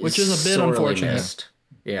 Which is a bit sorely unfortunate. missed.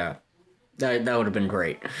 Yeah, that would have been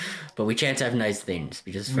great, but we can't have nice things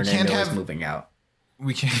because Fernando is moving out.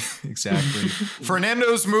 We can't exactly.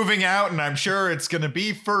 Fernando's moving out, and I'm sure it's gonna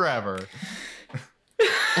be forever.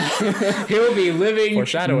 He'll be living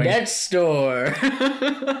Foreshadowing. next door.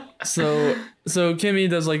 So Kimmy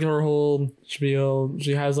does like her whole spiel.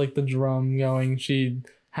 She has like the drum going. She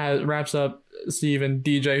wraps up Steve and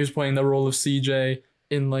DJ, who's playing the role of CJ,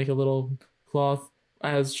 in like a little cloth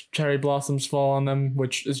as cherry blossoms fall on them,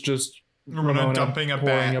 which is just Ramona dumping a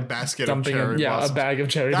basket of cherry blossoms. A bag of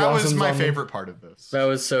cherry That blossoms. was my on them. favorite part of this. That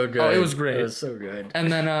was so good. Oh, it was great. It was so good.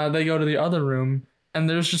 And then they go to the other room, and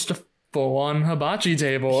there's just a full-on hibachi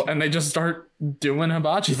table, and they just start doing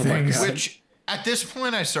hibachi things. Which, at this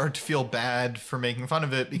point, I start to feel bad for making fun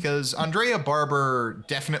of it because Andrea Barber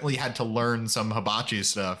definitely had to learn some hibachi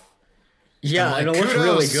stuff. Yeah, Like, and it looks kudos.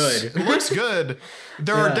 really good. It looks good.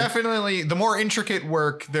 There Yeah. are definitely the more intricate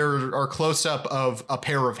work. There are close up of a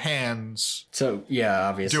pair of hands, So yeah,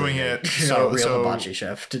 obviously Doing it, You're not a real so- hibachi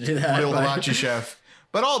chef to do that. real but- hibachi chef.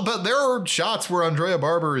 But there are shots where Andrea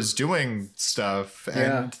Barber is doing stuff, and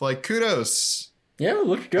Yeah. like kudos. Yeah, it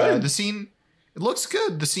looked good. The scene, it looks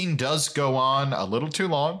good. The scene does go on a little too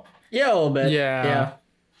long. Yeah, a little bit. Yeah. Yeah.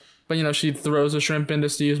 But she throws a shrimp into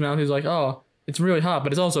Steve's mouth. He's like, "Oh, it's really hot,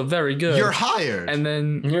 but it's also very good." You're hired. and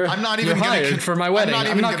then I'm not You're even gonna hired for my wedding.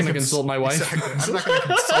 I'm not gonna cons- consult my wife. Exactly. I'm not going to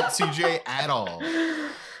consult CJ at all.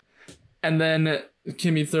 And then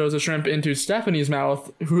Kimmy throws a shrimp into Stephanie's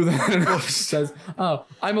mouth, who then says, "Oh,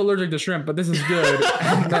 I'm allergic to shrimp, but this is good."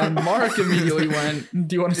 And then Mark immediately went,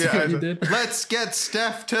 "Do you want to see what you did?" Let's get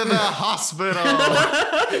Steph to the hospital.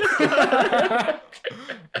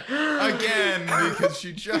 Again, because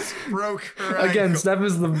she just broke her Again, ankle. Steph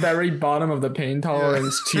is the very bottom of the pain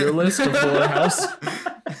tolerance tier list of Fuller House.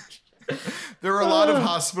 There are a lot of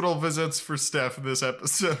hospital visits for Steph in this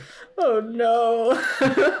episode. Oh no.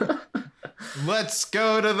 Let's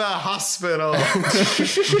go to the hospital.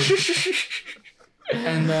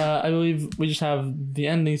 And I believe we just have the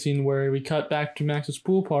ending scene where we cut back to Max's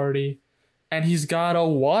pool party, and he's got a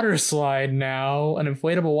water slide now, an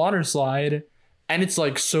inflatable water slide, and it's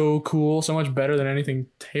like so cool, so much better than anything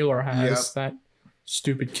Taylor has. Yep. That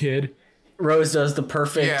stupid kid. Rose does the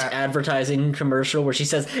perfect advertising commercial where she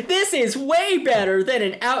says, "This is way better than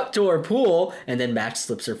an outdoor pool," and then Max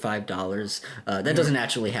slips her $5. That doesn't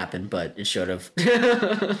actually happen, but it should have.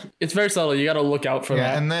 It's very subtle. You got to look out for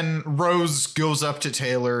that. And then Rose goes up to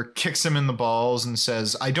Taylor, kicks him in the balls, and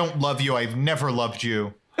says, "I don't love you. I've never loved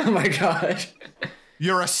you. Oh my god.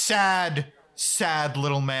 You're a sad, sad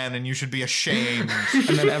little man, and you should be ashamed."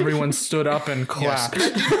 And then everyone stood up and clapped.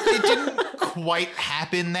 It didn't quite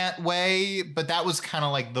happen that way, but that was kind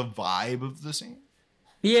of like the vibe of the scene.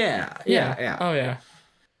 Yeah. Oh, yeah.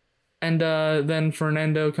 And then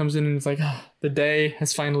Fernando comes in and is like, "The day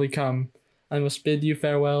has finally come. I must bid you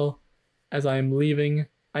farewell as I am leaving.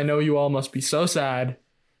 I know you all must be so sad.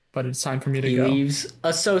 but it's time for me to He go. leaves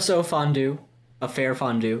a so-so fondue, a fair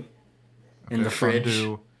fondue, in the fridge.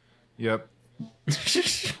 Fondue. Yep.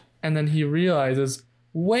 And then he realizes,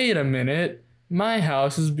 wait a minute, my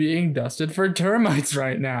house is being dusted for termites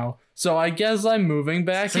right now. So I guess I'm moving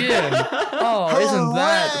back in. Oh, isn't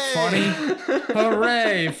that funny?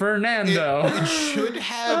 Hooray, Fernando. It should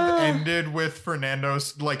have ended with Fernando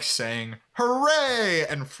like saying "hooray"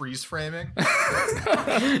 and freeze framing.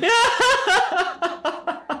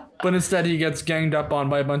 But instead he gets ganged up on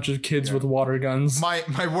by a bunch of kids with water guns.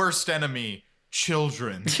 My worst enemy,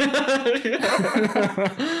 children.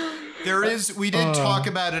 We did talk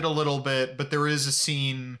about it a little bit, but there is a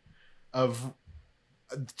scene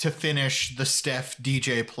to finish the Steph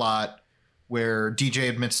DJ plot where DJ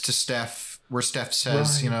admits to Steph, where Steph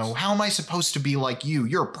says, Right. how am I supposed to be like you?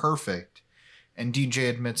 You're perfect. And DJ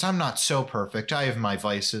admits, I'm not so perfect. I have my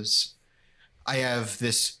vices. I have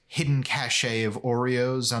this hidden cachet of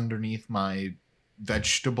Oreos underneath my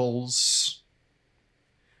vegetables,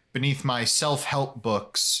 beneath my self-help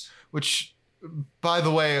books, which, by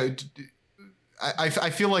the way, I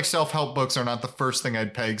feel like self-help books are not the first thing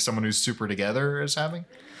I'd peg someone who's super together as having.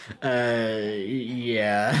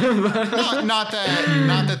 Yeah. Not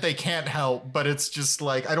that they can't help, but it's just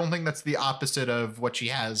like, I don't think that's the opposite of what she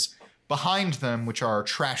has behind them, which are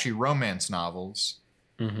trashy romance novels,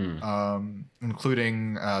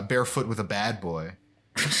 including Barefoot with a Bad Boy.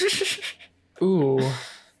 Ooh,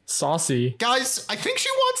 saucy. Guys, I think she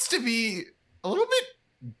wants to be a little bit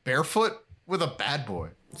barefoot with a bad boy.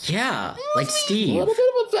 Yeah, like A Steve. little bit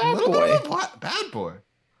of a bad Little boy. bit of a bad boy.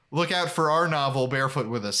 Look out for our novel, Barefoot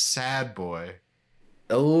with a Sad Boy.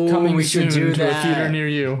 Oh, Coming we soon should do to a theater that. near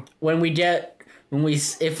you.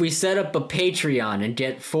 If we set up a Patreon and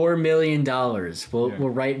get $4 million, we'll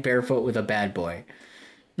write Barefoot with a Bad Boy.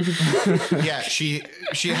 Yeah, she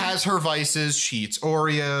has her vices. She eats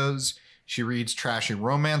Oreos. She reads trashy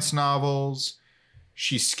romance novels.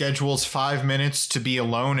 She schedules 5 minutes to be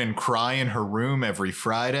alone and cry in her room every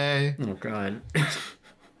Friday. Oh God.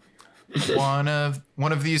 One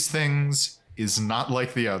of these things is not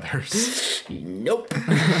like the others. Nope.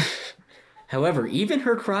 However, even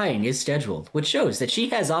her crying is scheduled, which shows that she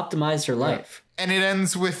has optimized her life. And it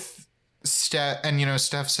ends with Steph, and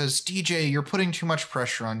Steph says, DJ, you're putting too much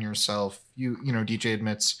pressure on yourself. DJ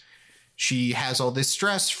admits she has all this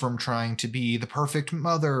stress from trying to be the perfect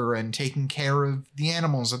mother and taking care of the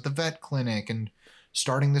animals at the vet clinic and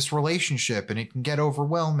starting this relationship, and it can get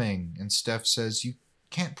overwhelming. And Steph says, you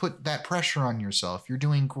can't put that pressure on yourself. You're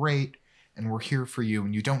doing great, and we're here for you,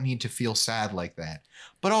 and you don't need to feel sad like that.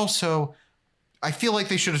 But also, I feel like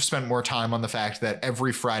they should have spent more time on the fact that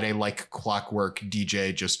every Friday, like clockwork,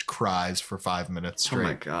 DJ just cries for 5 minutes Oh my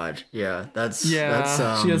straight. God. Yeah, that's She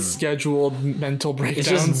has scheduled mental it's breakdowns.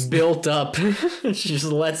 just built up. She just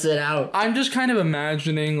lets it out. I'm just kind of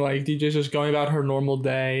imagining like DJ's just going about her normal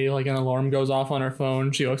day, like an alarm goes off on her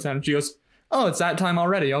phone. She looks at it and she goes, oh, it's that time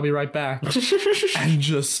already. I'll be right back. And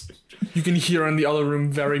just, you can hear in the other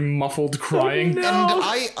room very muffled crying. And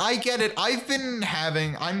I get it.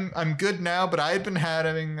 I'm good now, but I had been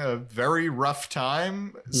having a very rough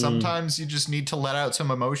time. Sometimes you just need to let out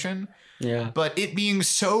some emotion. Yeah. But it being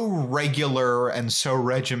so regular and so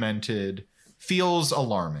regimented feels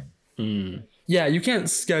alarming. Yeah, you can't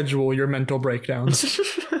schedule your mental breakdowns.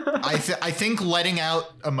 I think letting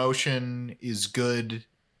out emotion is good.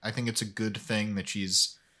 I think it's a good thing that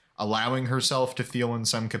she's allowing herself to feel in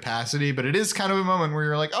some capacity, but it is kind of a moment where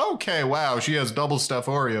you're like, okay, wow, she has double stuff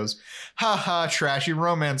Oreos. Haha, trashy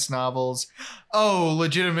romance novels. Oh,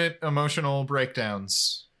 legitimate emotional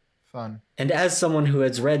breakdowns. Fun. And as someone who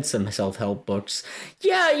has read some self-help books,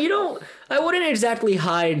 yeah, I wouldn't exactly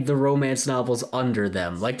hide the romance novels under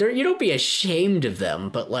them. Like, you don't be ashamed of them,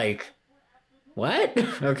 but like, what?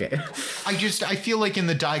 Okay. I feel like in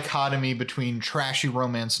the dichotomy between trashy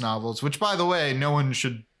romance novels, which by the way, no one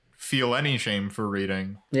should feel any shame for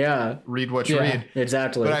reading. Yeah, Read what you Yeah. read.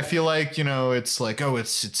 exactly. But I feel like, it's like, oh,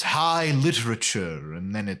 it's high literature,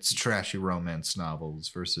 and then it's trashy romance novels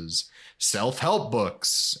versus self-help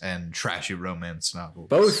books and trashy romance novels.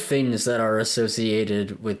 Both things that are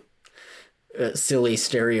associated with silly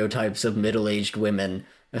stereotypes of middle-aged women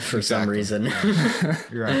for some reason.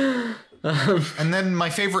 You're right. And then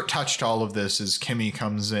my favorite touch to all of this is Kimmy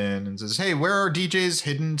comes in and says, hey, where are DJ's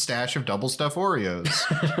hidden stash of double stuff Oreos?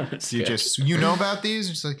 DJ says, you know about these?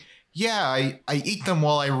 And she's like, yeah, I eat them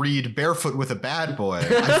while I read Barefoot with a Bad Boy.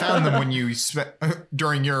 I found them when you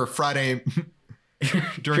during your Friday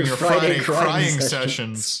Friday crying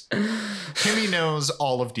sessions. Kimmy knows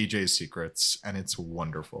all of DJ's secrets, and it's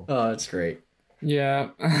wonderful. Oh, that's great. Yeah.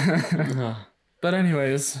 But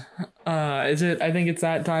anyways, Is it? I think it's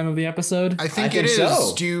that time of the episode. I think think it is.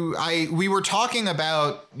 so. We were talking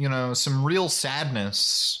about, some real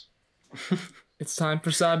sadness. It's time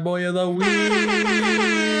for Sad Boy of the Week.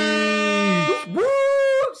 Woo!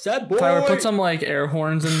 Sad boy. Tyler, put some like air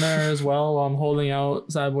horns in there as well while I'm holding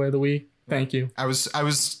out Sad Boy of the Week. Thank you. I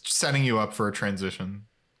was setting you up for a transition.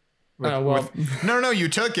 Well, No, you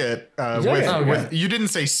took it. took it. Okay. You didn't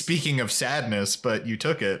say speaking of sadness, but you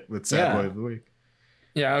took it with Sad Yeah. Boy of the Week.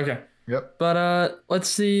 yeah, okay. Yep. But let's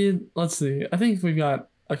see. I think we've got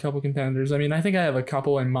a couple contenders. I mean, I think I have a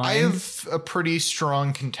couple in mind. I have a pretty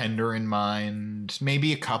strong contender in mind.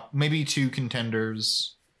 Maybe maybe two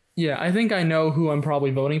contenders. Yeah, I think I know who I'm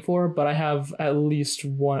probably voting for, but I have at least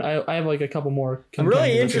one. I have like a couple more. I'm really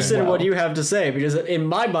contenders as interested in well. what you have to say because in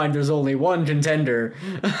my mind there's only one contender.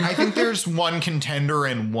 I think there's one contender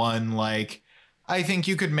and one I think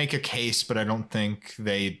you could make a case, but I don't think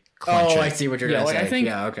they clinch it. I see what you're Yeah, gonna like say. I think.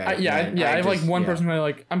 Yeah, okay. I have like one yeah. person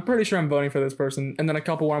who I'm pretty sure I'm voting for this person, and then a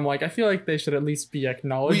couple where I'm like, I feel like they should at least be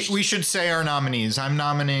acknowledged. We should say our nominees. I'm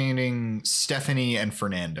nominating Stephanie and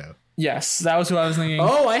Fernando. Yes, that was who I was thinking.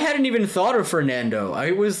 Oh, I hadn't even thought of Fernando.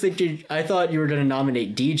 I thought you were gonna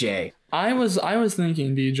nominate DJ. I was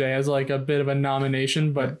thinking DJ as like a bit of a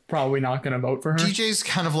nomination, but probably not gonna vote for her. DJ's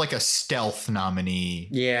kind of like a stealth nominee.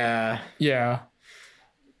 Yeah. Yeah.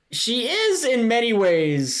 She is in many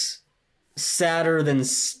ways sadder than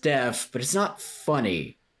Steph, but it's not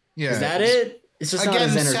funny. Yeah. Is that it? It's just not Again,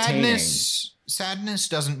 as entertaining. sadness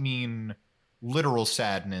doesn't mean literal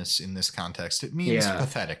sadness in this context. It means Yeah.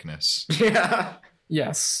 patheticness. Yeah.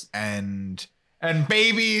 Yes. And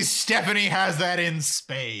baby Stephanie has that in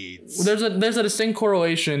spades. There's a distinct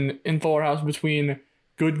correlation in Fuller House between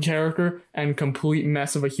good character and complete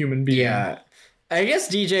mess of a human being. Yeah. I guess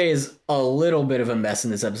DJ is a little bit of a mess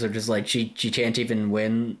in this episode. Just like she can't even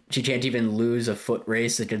win. She can't even lose a foot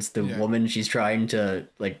race against the woman she's trying to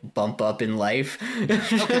like bump up in life.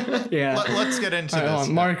 Okay. Yeah. Let's get into All right, this.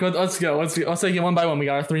 Mark, let's go. Let's take it one by one. We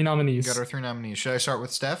got our three nominees. We got our three nominees. Should I start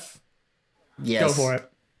with Steph? Yes. Go for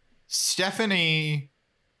it. Stephanie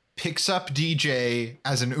picks up DJ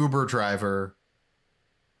as an Uber driver,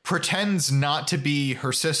 pretends not to be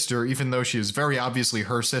her sister, even though she is very obviously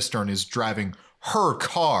her sister and is driving her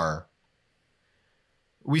car.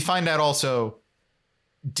 We find out also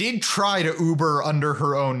did try to Uber under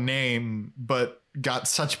her own name, but got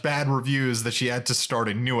such bad reviews that she had to start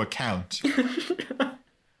a new account.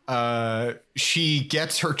 She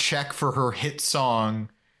gets her check for her hit song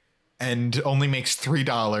and only makes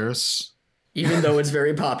 $3. Even though it's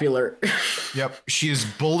very popular. Yep. She is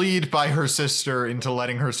bullied by her sister into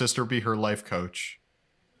letting her sister be her life coach.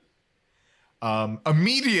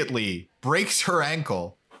 Immediately breaks her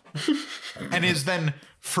ankle and is then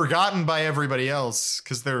forgotten by everybody else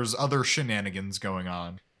because there's other shenanigans going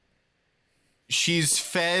on. She's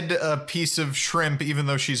fed a piece of shrimp even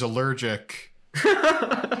though she's allergic.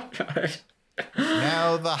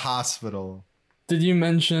 Now the hospital. Did you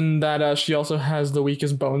mention that she also has the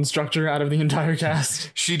weakest bone structure out of the entire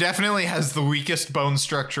cast? She definitely has the weakest bone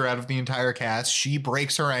structure out of the entire cast. She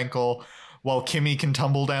breaks her ankle while Kimmy can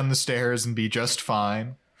tumble down the stairs and be just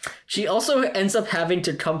fine. She also ends up having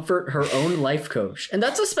to comfort her own life coach. And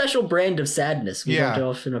that's a special brand of sadness we Yeah. don't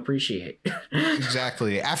often appreciate.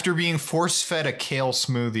 Exactly. After being force-fed a kale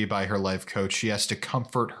smoothie by her life coach, she has to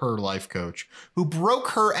comfort her life coach, who broke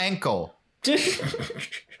her ankle.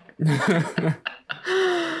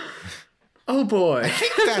 Oh boy. I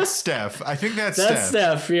think that's Steph. That's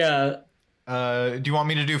Steph, yeah. Do you want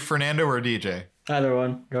me to do Fernando or DJ? Either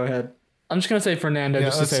one. Go ahead. I'm just gonna say Fernando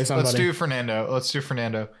just to say somebody. Let's do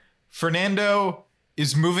Fernando. Fernando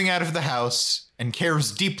is moving out of the house and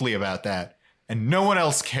cares deeply about that, and no one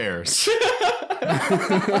else cares.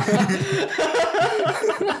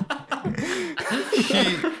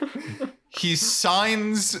 he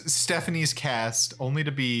signs Stephanie's cast only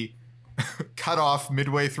to be cut off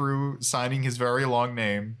midway through signing his very long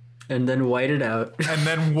name. And then white it out. And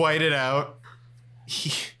then white it out.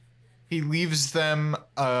 He leaves them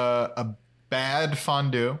a bad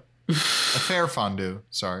fondue, a fair fondue,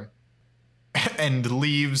 sorry, and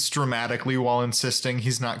leaves dramatically while insisting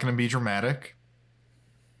he's not going to be dramatic.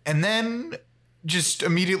 And then just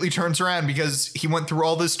immediately turns around because he went through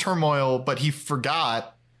all this turmoil, but he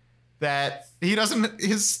forgot that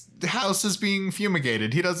his house is being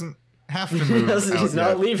fumigated. He doesn't have to move out He's not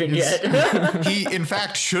yet. leaving yet. He, in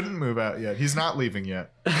fact, shouldn't move out yet. He's not leaving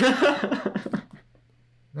yet.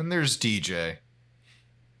 Then there's DJ,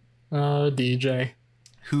 DJ.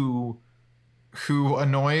 who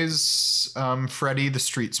annoys Freddie, the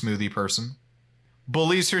street smoothie person,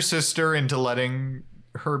 bullies her sister into letting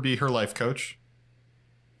her be her life coach,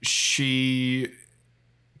 she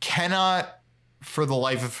cannot, for the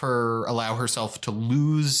life of her, allow herself to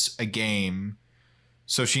lose a game.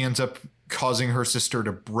 So she ends up causing her sister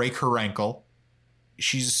to break her ankle.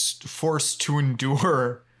 She's forced to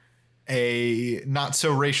endure a not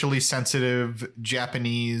so racially sensitive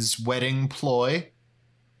Japanese wedding ploy.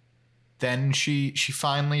 Then she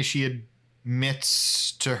finally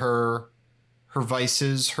admits to her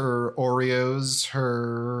vices, her Oreos,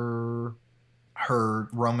 her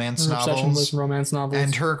romance Obsession with novels, romance novels,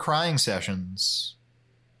 and her crying sessions.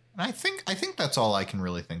 And I think that's all I can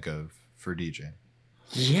really think of for DJ.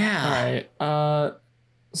 Yeah. All right.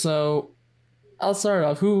 So I'll start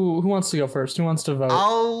off. Who wants to go first? Who wants to vote?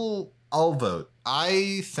 I'll vote.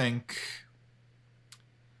 I think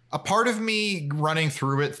a part of me running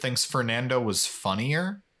through it thinks Fernando was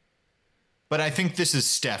funnier, but I think this is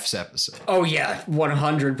Steph's episode. Oh yeah,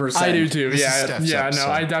 100%. I do too. This is Yeah, Steph's yeah. episode.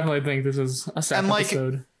 No, I definitely think this is a Steph And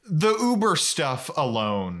episode. the Uber stuff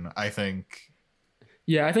alone, I think.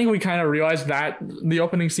 Yeah, I think we kind of realized that the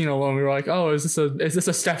opening scene alone, we were like, "Oh, is this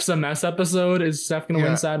a Steph's a mess episode? Is Steph gonna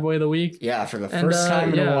win Sad Boy of the Week?" Yeah, for the And first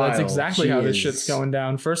time in a while. that's exactly how this shit's going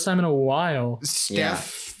down. First time in a while.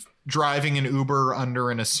 Steph driving an Uber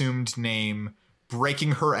under an assumed name,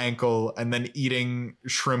 breaking her ankle, and then eating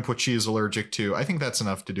shrimp, which she is allergic to. I think that's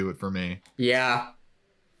enough to do it for me. Yeah.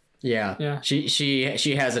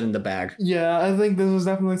 She has it in the bag. Yeah, I think this is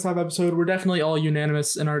definitely a top episode. We're definitely all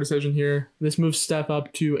unanimous in our decision here. This moves Steph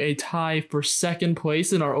up to a tie for second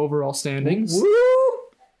place in our overall standings. Woo!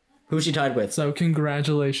 Who's she tied with? So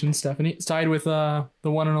congratulations, Stephanie. It's tied with the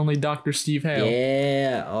one and only Dr. Steve Hale.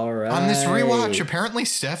 Yeah, all right. On this rewatch, apparently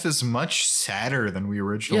Steph is much sadder than we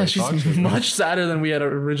originally thought. She's much sadder than we had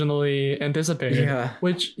originally anticipated. Yeah.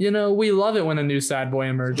 Which, we love it when a new sad boy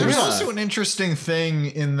emerges. There's also an interesting thing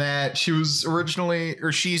in that she was originally,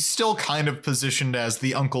 or she's still kind of positioned as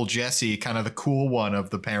the Uncle Jesse, kind of the cool one of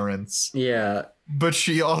the parents. Yeah. But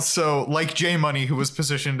she also, like J Money, who was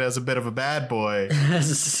positioned as a bit of a bad boy,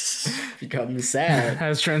 Has become sad.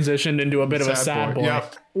 has transitioned into a bit of a sad boy.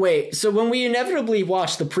 Yep. Wait, so when we inevitably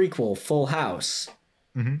watch the prequel, Full House,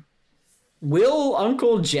 Mm-hmm. will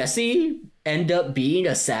Uncle Jesse end up being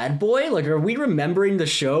a sad boy? Like, are we remembering the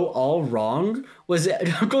show all wrong? Was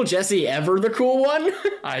Uncle Jesse ever the cool one?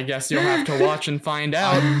 I guess you'll have to watch and find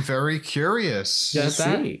out. I'm very curious. Get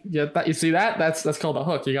that? see. Get that? You see that? That's called a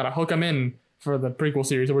hook. You gotta hook them in for the prequel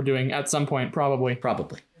series that we're doing at some point, probably.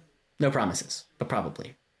 Probably. No promises, but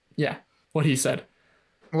probably. Yeah, what he said.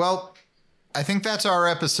 Well, I think that's our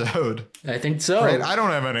episode. I think so. Right? I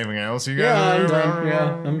don't have anything else. You guys? Yeah, I'm done.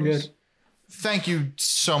 Yeah, I'm good. Thank you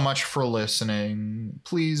so much for listening.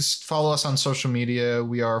 Please follow us on social media.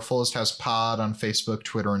 We are Fullest House Pod on Facebook,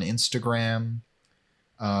 Twitter, and Instagram.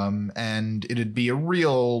 And it'd be a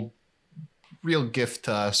real gift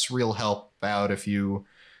to us, real help out if you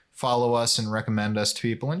follow us and recommend us to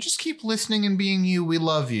people, and just keep listening and being you. We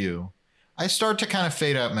love you. I start to kind of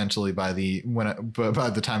fade out mentally by the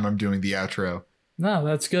time I'm doing the outro. No,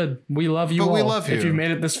 that's good. We love you But all. we love you. If you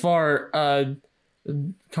made it this far,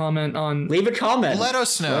 comment on... Leave a comment. Let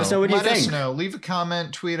us know. Let us know what you Let us think. know. Leave a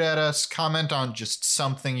comment, tweet at us, comment on just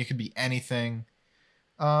something. You could be anything.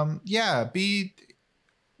 We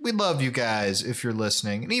love you guys if you're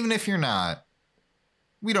listening. And even if you're not,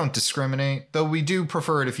 we don't discriminate, though we do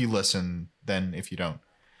prefer it if you listen than if you don't.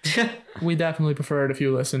 We definitely prefer it if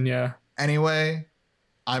you listen, yeah. Anyway,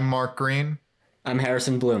 I'm Mark Green. I'm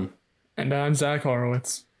Harrison Bloom. And I'm Zach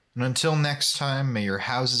Horowitz. And until next time, may your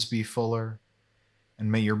houses be fuller,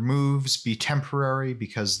 and may your moves be temporary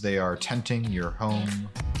because they are tenting your home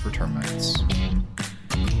for termites.